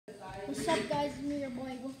What's up, guys? It's me, your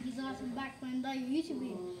boy Wolfie's Awesome, back from another YouTube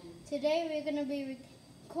video. Today we're gonna be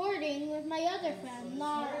recording with my other friend,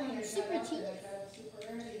 not Super Teeth.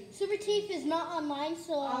 Super Teeth is not online,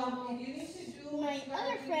 so my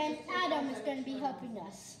other friend Adam is gonna be helping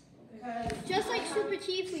us. Just like Super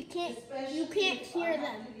Teeth, you can't hear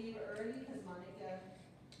them.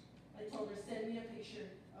 I told her, send me a picture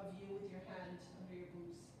of you with your hand under your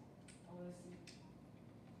boobs. I want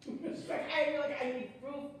to see. I need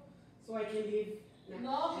proof so I can leave.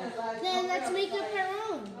 No, then let's make up our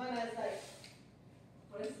own.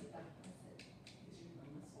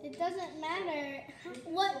 It doesn't matter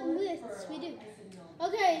what lifts we do.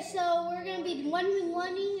 Okay, so we're going to be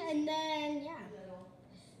 1v1ing, and then, yeah,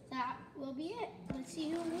 that will be it. Let's see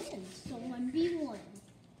who wins. So 1v1.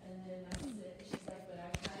 And then I said, she's like, but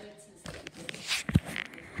I've had it since the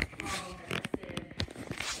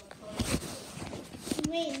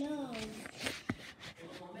beginning. Wait, no.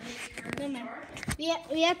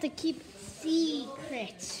 We have to keep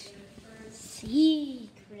secret. Secret.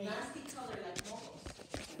 Nasty color like moles.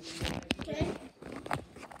 Okay.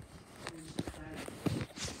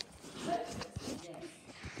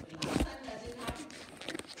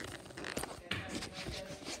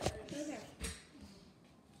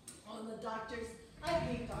 On the doctors, I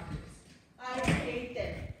hate doctors. I hate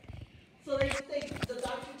them. So the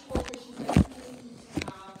doctor told her, she said, you need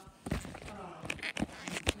to have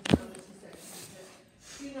another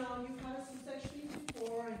C-section. You know, you've had a C-section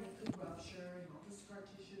before, and you could rupture, and all the scar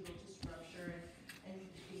tissue will just rupture, and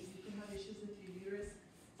you can have issues with your uterus.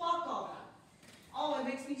 Fuck all that. Oh, it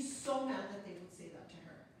makes me so mad that they would say that to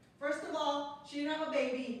her. First of all, she didn't have a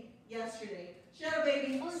baby yesterday. She had a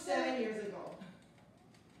baby 7 years ago.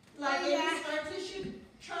 Like, any scar tissue,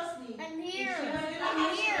 trust me. I'm here.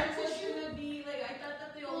 I'm here. It's gonna be like, I thought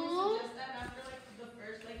that they only suggest that after like the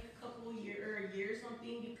first like couple year or a year or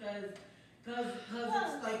something because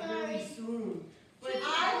it's like really soon. But I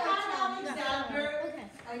had Alexander. Okay.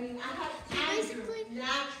 I mean, I had Andrew,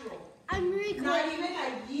 natural. I'm recording. Not even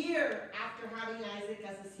a year after having Isaac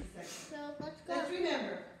as a C-section. So let's go. Let's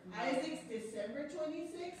remember, Isaac's December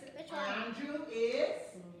 26th. Which one? Andrew is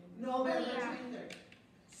November 23rd.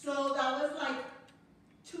 So that was like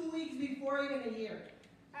 2 weeks before even a year.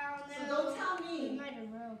 So don't tell me.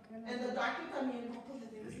 And the doctor told me,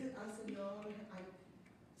 I said, no,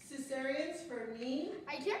 cesareans for me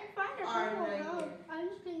I can't find her. are nightmare. I'm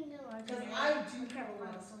just gonna do it. Because I do have a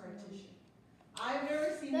lot of scar tissue. I've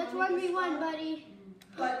never seen That's one with 1v1, scar, buddy.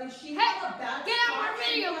 But if she Hey, has a bad get out scar, my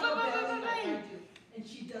video. she has a Bye, bye, belly bye, like bye. I do. And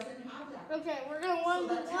she doesn't have that. Okay, we're gonna So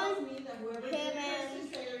that 1v1. tells me that whoever did her and-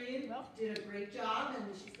 cesarean did a great job, and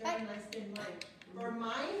she's got a nice thin line. For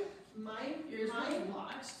mine, yours was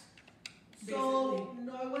watched. so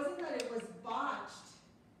no, it wasn't that it was botched.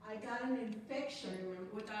 I got an infection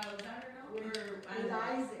With Alexander now? with Or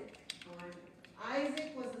Isaac. Oh,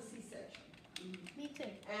 Isaac was a C-section. Me too.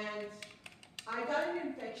 And I got an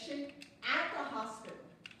infection at the hospital.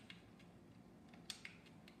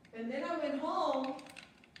 And then I went home,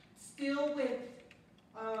 still with,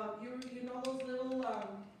 you know those little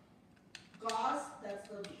gauze, that's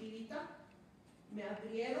the tirita, me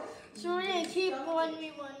abrieron. So we're gonna keep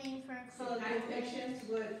 1v1ing for So the infections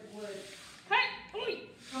would Hey!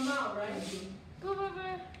 come out, right? Go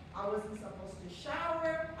over. I wasn't supposed to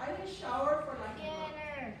shower. I didn't shower for like a month. Get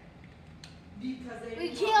her. Because they We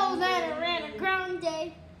didn't killed want me that to around really- a ground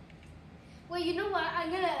day. Well, you know what?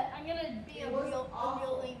 I'm gonna be It a was real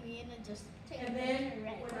awful. alien and just take And a then picture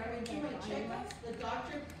right when I went to there. my checkups, the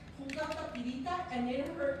doctor pulled out the tirita and it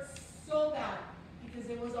hurt so bad because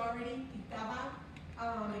it was already picaba.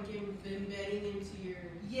 like embedding into your.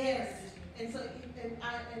 Yes, and so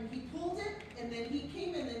and he pulled it and then he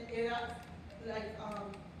came and then it like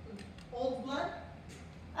old blood.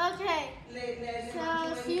 Okay. Le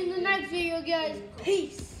So see you in the next video, guys.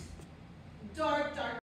 Peace. Dark